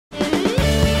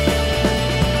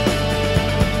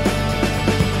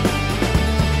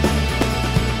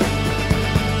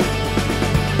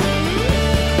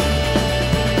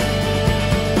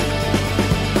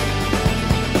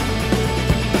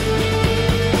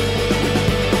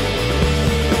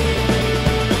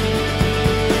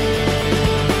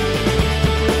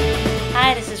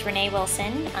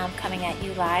Wilson. I'm coming at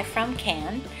you live from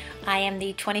Cannes. I am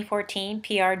the 2014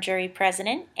 PR Jury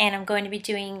President, and I'm going to be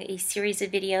doing a series of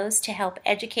videos to help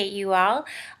educate you all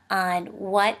on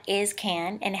what is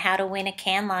Cannes and how to win a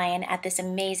Cannes Lion at this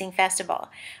amazing festival.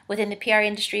 Within the PR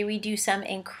industry, we do some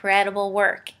incredible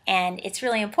work, and it's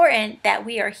really important that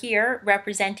we are here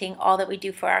representing all that we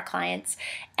do for our clients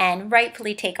and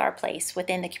rightfully take our place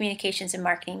within the communications and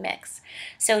marketing mix.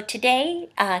 So today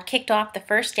kicked off the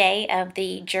first day of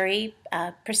the jury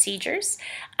procedures.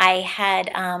 I had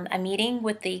a meeting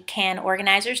with the Cannes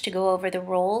organizers to go over the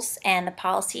rules and the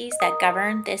policies that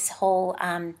govern this whole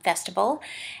festival.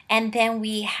 And then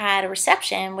we had a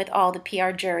reception with all the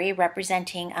PR jury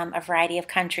representing a variety of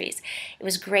countries. It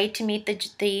was great to meet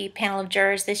the panel of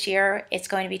jurors this year. It's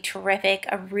going to be terrific,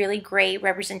 a really great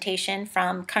representation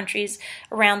from countries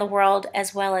around the world,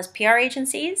 as well as PR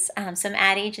agencies, some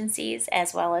ad agencies,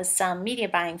 as well as some media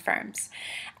buying firms.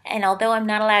 And although I'm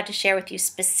not allowed to share with you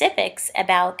specifics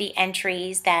about the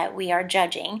entries that we are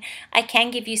judging, I can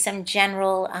give you some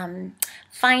general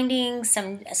findings,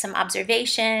 some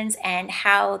observations, and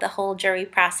how the whole jury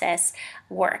process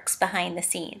works behind the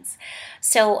scenes.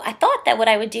 So I thought that what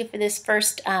I would do for this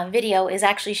first video is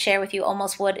actually share with you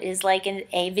almost what is like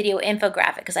a video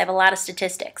infographic, because I have a lot of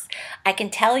statistics. I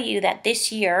can tell you that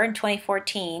this year, in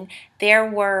 2014, there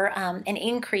were an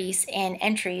increase in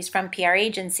entries from PR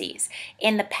agencies.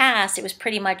 In the past, it was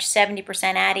pretty much 70%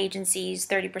 ad agencies,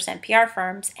 30% PR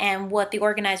firms, and what the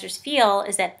organizers feel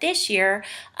is that this year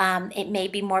it may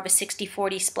be more of a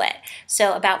 60-40 split.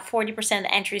 So about 40% of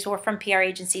the entries were from PR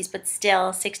agencies, but still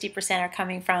 60% are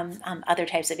coming from other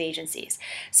types of agencies.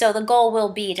 So the goal will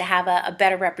be to have a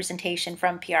better representation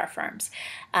from PR firms.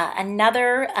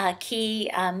 Another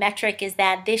key metric is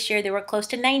that this year there were close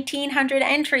to 1,900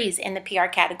 entries in the PR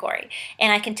category.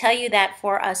 And I can tell you that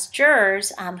for us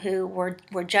jurors who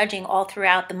were judging all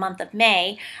throughout the month of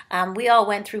May, we all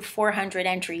went through 400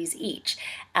 entries each.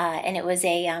 And it was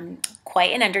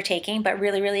quite an undertaking, but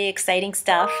really exciting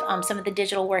stuff. Some of the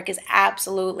digital work is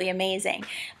absolutely amazing.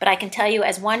 But I can tell you,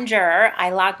 as one juror, I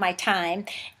logged my time,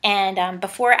 and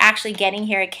before actually getting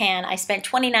here at Cannes, I spent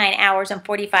 29 hours and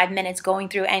 45 minutes going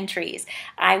through entries.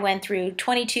 I went through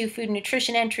 22 food and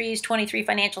nutrition entries, 23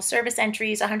 financial service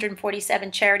entries,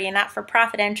 147 charity and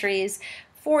not-for-profit entries,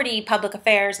 40 public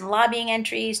affairs and lobbying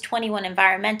entries, 21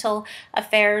 environmental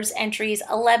affairs entries,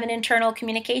 11 internal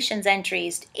communications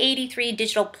entries, 83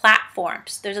 digital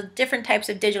platforms. There's different types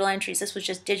of digital entries. This was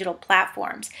just digital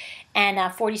platforms. And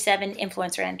 47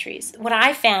 influencer entries. What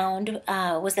I found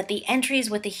was that the entries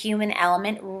with the human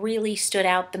element really stood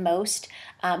out the most.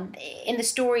 In the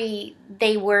story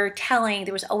they were telling,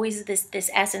 there was always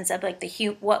this essence of like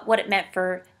what it meant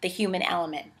for the human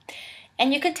element.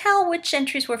 And you could tell which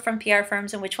entries were from PR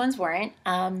firms and which ones weren't.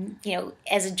 You know,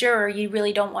 as a juror, you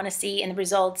really don't want to see in the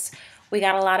results, we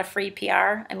got a lot of free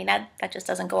PR. I mean, that just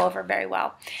doesn't go over very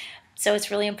well. So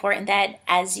it's really important that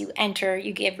as you enter,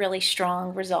 you give really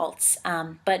strong results.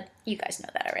 But you guys know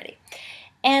that already.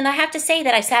 And I have to say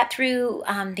that I sat through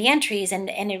the entries, and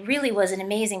it really was an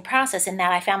amazing process in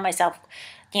that I found myself,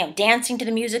 you know, dancing to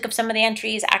the music of some of the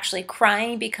entries, actually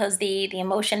crying because the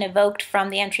emotion evoked from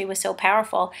the entry was so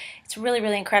powerful. It's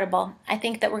really incredible. I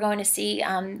think that we're going to see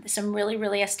some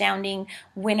really astounding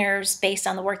winners based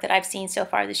on the work that I've seen so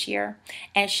far this year,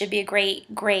 and it should be a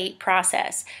great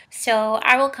process. So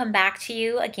I will come back to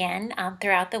you again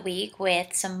throughout the week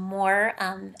with some more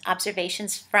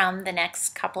observations from the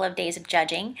next couple of days of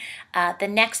judging. The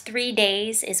next 3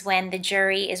 days is when the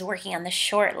jury is working on the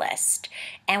short list,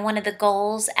 and one of the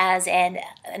goals as an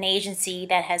agency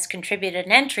that has contributed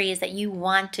an entry is that you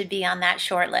want to be on that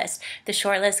short list. The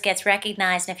short list gets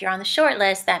recognized, and if you're on the short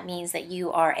list, that means that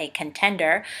you are a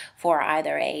contender for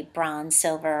either a bronze,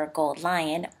 silver, or gold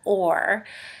lion, or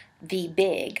the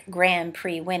big Grand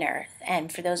Prix winner.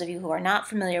 And for those of you who are not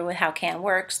familiar with how Cannes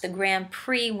works, the Grand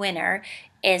Prix winner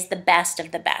is the best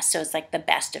of the best, so it's like the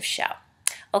best of show.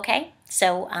 Okay,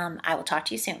 so I will talk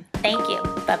to you soon. Thank you.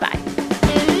 Bye-bye.